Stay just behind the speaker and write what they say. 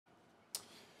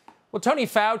Well, Tony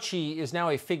Fauci is now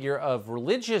a figure of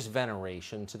religious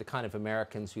veneration to the kind of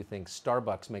Americans who think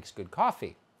Starbucks makes good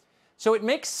coffee. So it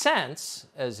makes sense,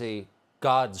 as a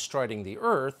god striding the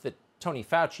earth, that Tony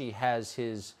Fauci has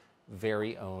his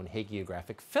very own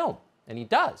hagiographic film. And he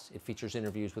does. It features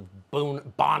interviews with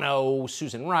Bono,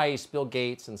 Susan Rice, Bill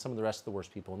Gates, and some of the rest of the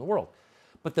worst people in the world.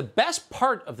 But the best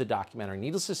part of the documentary,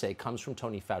 needless to say, comes from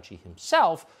Tony Fauci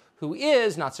himself, who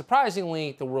is, not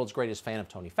surprisingly, the world's greatest fan of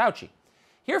Tony Fauci.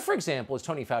 Here, for example, is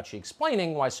Tony Fauci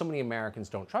explaining why so many Americans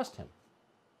don't trust him.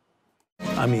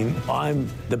 I mean, I'm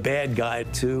the bad guy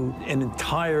to an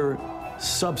entire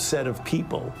subset of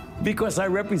people because I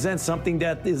represent something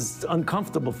that is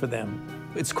uncomfortable for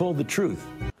them. It's called the truth.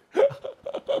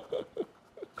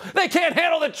 They can't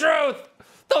handle the truth!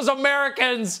 Those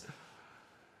Americans!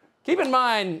 Keep in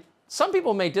mind, some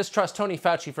people may distrust Tony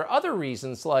Fauci for other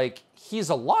reasons, like he's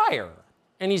a liar,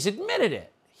 and he's admitted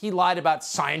it. He lied about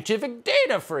scientific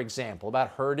data, for example, about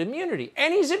herd immunity,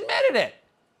 and he's admitted it.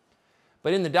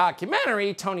 But in the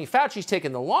documentary, Tony Fauci's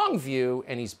taken the long view,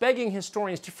 and he's begging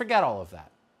historians to forget all of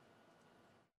that.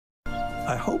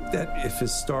 I hope that if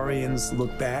historians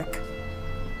look back,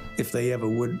 if they ever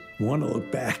would want to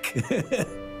look back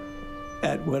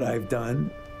at what I've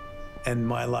done and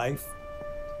my life,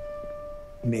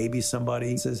 maybe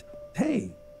somebody says,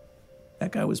 hey,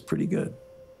 that guy was pretty good.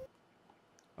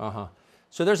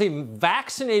 So there's a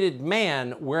vaccinated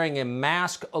man wearing a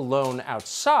mask alone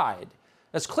outside.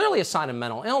 That's clearly a sign of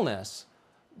mental illness,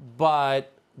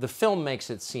 but the film makes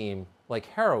it seem like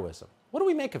heroism. What do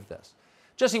we make of this?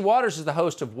 Jesse Waters is the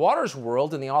host of Waters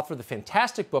World and the author of the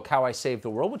fantastic book, How I Saved the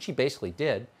World, which he basically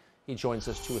did. He joins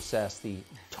us to assess the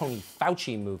Tony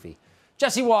Fauci movie.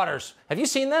 Jesse Waters, have you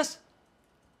seen this?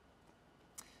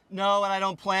 No, and I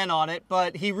don't plan on it,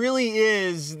 but he really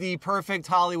is the perfect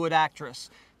Hollywood actress.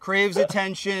 Craves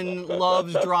attention,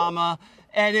 loves drama,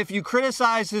 and if you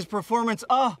criticize his performance,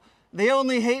 oh, they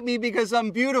only hate me because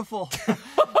I'm beautiful.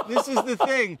 This is the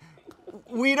thing.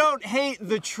 We don't hate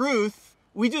the truth.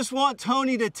 We just want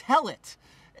Tony to tell it.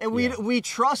 And we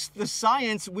trust the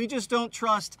science. We just don't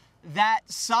trust that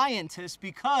scientist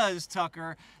because,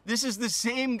 Tucker, this is the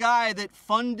same guy that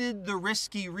funded the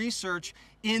risky research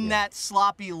in that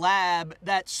sloppy lab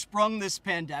that sprung this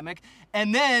pandemic.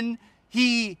 And then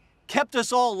he kept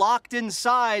us all locked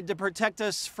inside to protect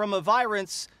us from a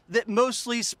virus that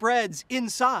mostly spreads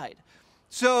inside.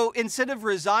 So instead of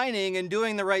resigning and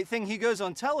doing the right thing, he goes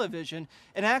on television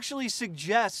and actually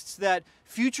suggests that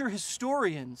future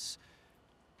historians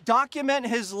document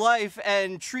his life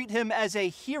and treat him as a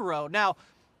hero. Now,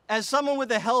 as someone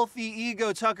with a healthy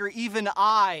ego, Tucker, even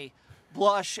I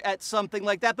blush at something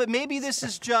like that. But maybe this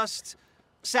is just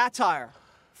satire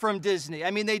from Disney.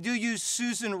 I mean, they do use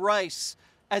Susan Rice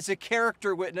as a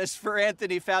character witness for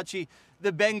Anthony Fauci,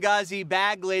 the Benghazi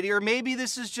bag lady. Or maybe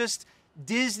this is just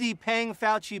Disney paying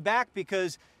Fauci back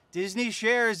because Disney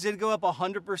shares did go up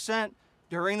 100%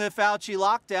 during the Fauci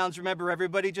lockdowns. Remember,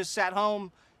 everybody just sat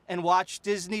home and watched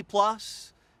Disney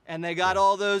Plus, and they got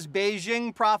all those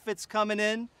Beijing profits coming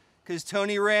in because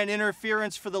Tony ran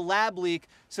interference for the lab leak.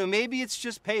 So maybe it's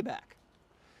just payback.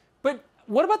 But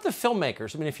what about the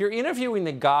filmmakers? I mean, if you're interviewing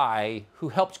the guy who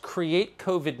helped create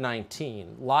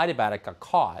COVID-19, lied about it, got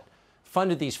caught,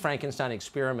 funded these Frankenstein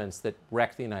experiments that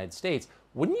wrecked the United States,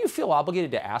 wouldn't you feel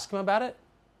obligated to ask him about it?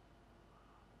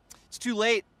 It's too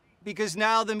late because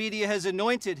now the media has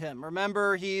anointed him.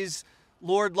 Remember, he's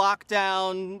Lord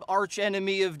Lockdown, arch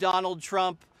enemy of Donald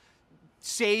Trump,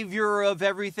 savior of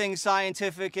everything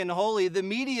scientific and holy. The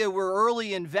media were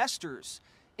early investors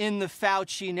in the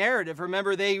Fauci narrative.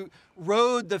 Remember, they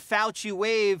rode the Fauci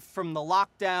wave from the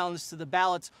lockdowns to the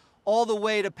ballots all the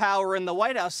way to power in the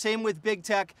White House. Same with big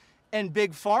tech and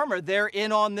big pharma. They're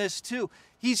in on this too.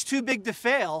 He's too big to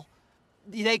fail.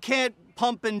 They can't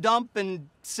pump and dump and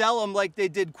sell him like they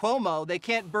did Cuomo. They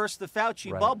can't burst the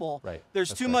Fauci bubble.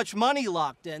 There's too much money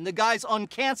locked in. The guy's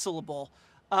uncancelable,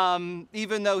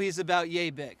 even though he's about yay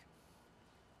big.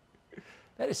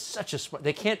 That is such a smart...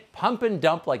 They can't pump and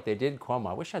dump like they did Cuomo.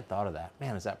 I wish I'd thought of that.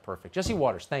 Man, is that perfect. Jesse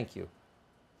Waters, thank you.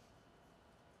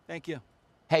 Thank you.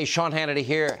 Hey, Sean Hannity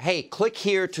here. Hey, click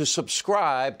here to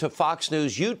subscribe to Fox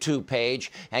News YouTube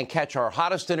page and catch our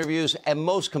hottest interviews and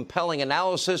most compelling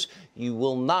analysis. You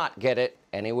will not get it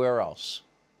anywhere else.